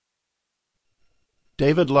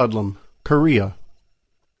David Ludlam, Korea.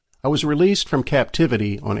 I was released from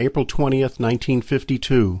captivity on April 20th,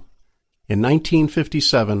 1952. In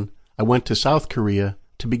 1957, I went to South Korea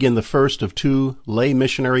to begin the first of 2 lay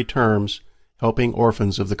missionary terms helping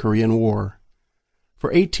orphans of the Korean War.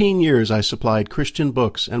 For 18 years I supplied Christian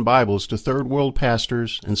books and Bibles to Third World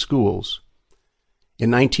pastors and schools. In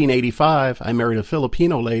 1985, I married a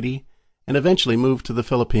Filipino lady and eventually moved to the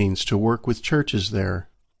Philippines to work with churches there.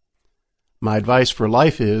 My advice for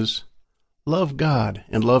life is, love God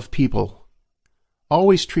and love people.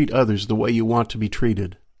 Always treat others the way you want to be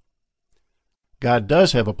treated. God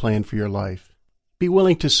does have a plan for your life. Be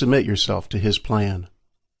willing to submit yourself to His plan.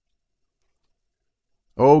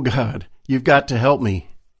 Oh God, you've got to help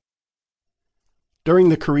me. During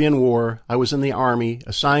the Korean War, I was in the Army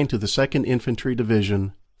assigned to the 2nd Infantry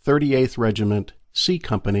Division, 38th Regiment, C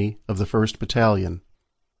Company of the 1st Battalion.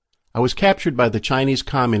 I was captured by the Chinese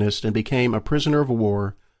Communists and became a prisoner of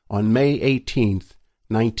war on May 18th,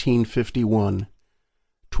 1951.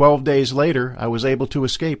 12 days later, I was able to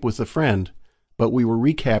escape with a friend, but we were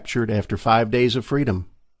recaptured after 5 days of freedom.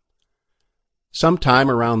 Sometime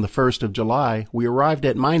around the 1st of July, we arrived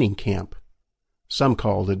at mining camp. Some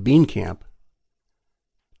called it bean camp.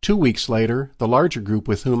 2 weeks later, the larger group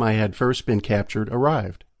with whom I had first been captured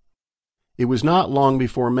arrived. It was not long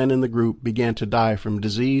before men in the group began to die from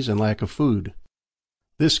disease and lack of food.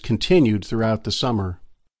 This continued throughout the summer.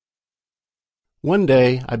 One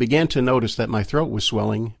day, I began to notice that my throat was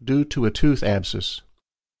swelling due to a tooth abscess.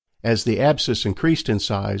 As the abscess increased in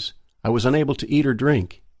size, I was unable to eat or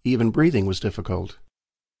drink. Even breathing was difficult.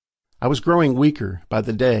 I was growing weaker by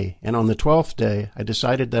the day, and on the 12th day, I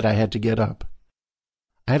decided that I had to get up.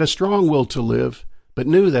 I had a strong will to live, but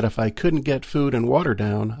knew that if I couldn't get food and water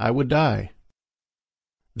down, I would die.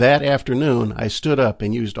 That afternoon, I stood up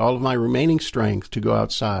and used all of my remaining strength to go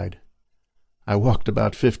outside. I walked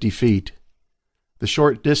about 50 feet. The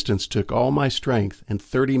short distance took all my strength and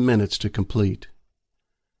 30 minutes to complete.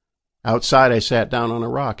 Outside, I sat down on a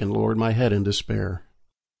rock and lowered my head in despair.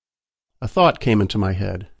 A thought came into my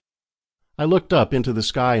head. I looked up into the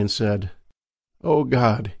sky and said, "Oh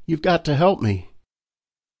God, you've got to help me."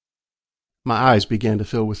 My eyes began to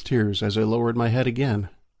fill with tears as I lowered my head again.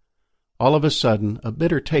 All of a sudden, a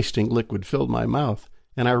bitter-tasting liquid filled my mouth,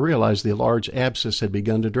 and I realized the large abscess had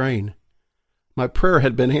begun to drain. My prayer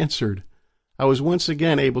had been answered. I was once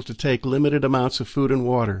again able to take limited amounts of food and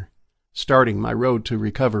water, starting my road to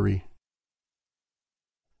recovery.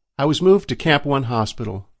 I was moved to Camp 1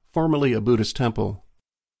 Hospital, formerly a Buddhist temple.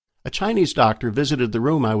 A Chinese doctor visited the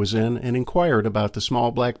room I was in and inquired about the small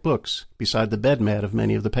black books beside the bed mat of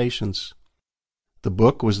many of the patients. The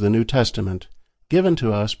book was the New Testament, given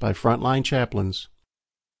to us by frontline chaplains.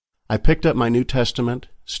 I picked up my New Testament,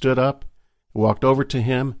 stood up, walked over to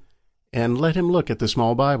him, and let him look at the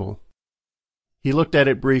small Bible. He looked at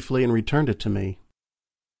it briefly and returned it to me.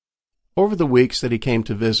 Over the weeks that he came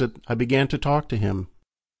to visit, I began to talk to him.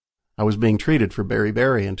 I was being treated for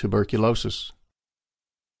beriberi and tuberculosis.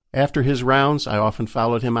 After his rounds, I often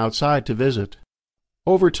followed him outside to visit.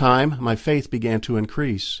 Over time, my faith began to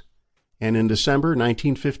increase, and in December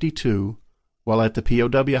 1952, while at the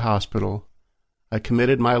POW hospital, I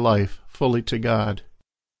committed my life fully to God.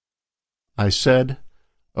 I said,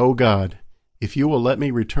 "Oh God, if you will let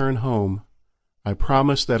me return home, I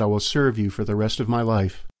promise that I will serve you for the rest of my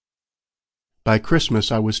life." By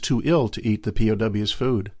Christmas, I was too ill to eat the POW's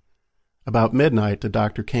food. About midnight, the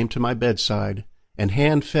doctor came to my bedside and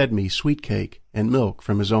hand-fed me sweet cake and milk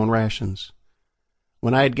from his own rations.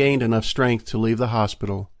 When I had gained enough strength to leave the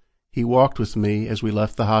hospital, he walked with me as we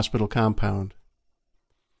left the hospital compound.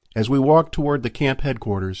 As we walked toward the camp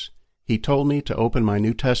headquarters, he told me to open my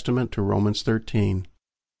New Testament to Romans 13.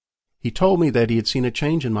 He told me that he had seen a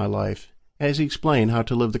change in my life as he explained how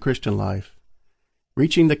to live the Christian life.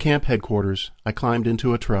 Reaching the camp headquarters, I climbed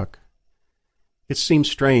into a truck. It seemed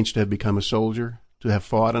strange to have become a soldier, to have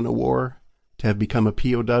fought in a war, to have become a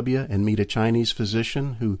POW and meet a Chinese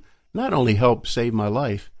physician who not only helped save my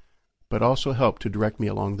life, but also helped to direct me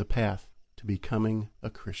along the path to becoming a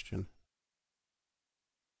Christian.